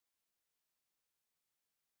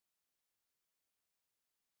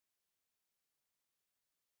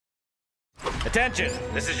Attention,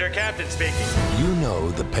 this is your captain speaking. You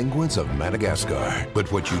know the penguins of Madagascar,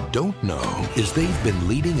 but what you don't know is they've been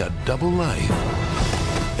leading a double life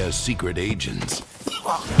as secret agents.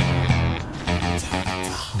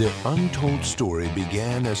 Their untold story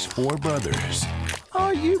began as four brothers.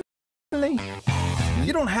 Are you really?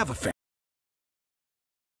 You don't have a family.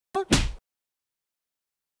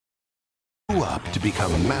 Grew up to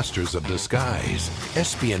become masters of disguise,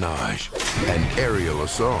 espionage, and aerial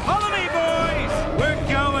assault. Follow me, boys! We're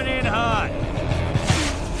going in hot.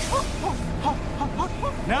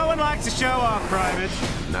 No one likes to show off, Private.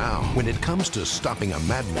 Now, when it comes to stopping a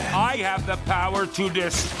madman, I have the power to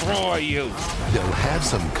destroy you. they'll have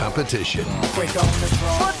some competition.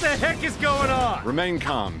 What the heck is going on? Remain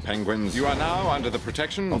calm, Penguins. You are now under the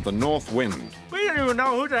protection of the North Wind. We don't even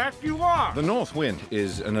know who the heck you are. The North Wind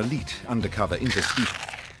is an elite undercover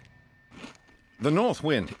interspecies. The North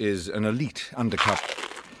Wind is an elite undercover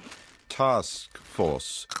task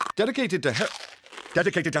force dedicated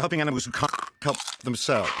to helping animals who can't help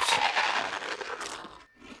themselves.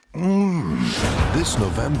 This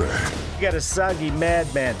November, You got a soggy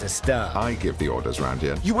madman to stop. I give the orders round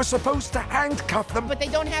here. You were supposed to handcuff them. But they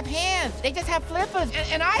don't have hands. They just have flippers.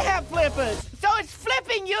 And I have flippers. So it's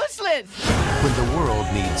flipping useless. when the world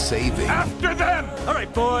needs saving, After them! All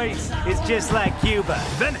right, boys. It's just like Cuba.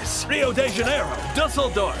 Venice, Rio de Janeiro,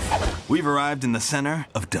 Dusseldorf. We've arrived in the center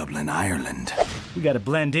of Dublin, Ireland. We gotta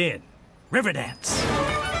blend in. Riverdance.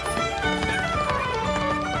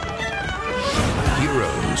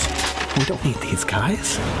 heroes We don't need these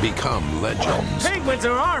guys. become legends. Penguins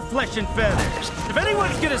are our flesh and feathers. If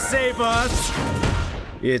anyone's gonna save us,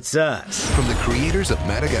 it's us. From the creators of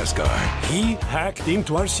Madagascar, He hacked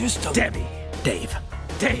into our system. Debbie. Dave.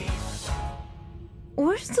 Dave.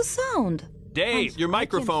 Where's the sound? Dave, your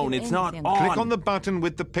microphone, it's not on. Click on the button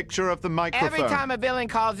with the picture of the microphone. Every time a villain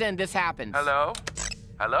calls in, this happens. Hello?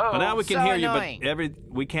 Hello? Well, now we can So hear annoying. you,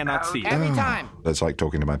 but we cannot see you. Every time. That's like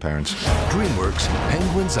talking to my parents. DreamWorks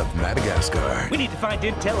Penguins of Madagascar. We need to find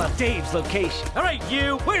intel on Dave's location. All right,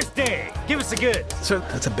 you. Where's Dave? Give us the goods. So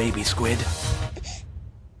that's a baby squid.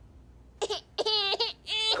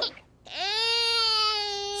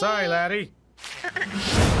 Sorry, laddie.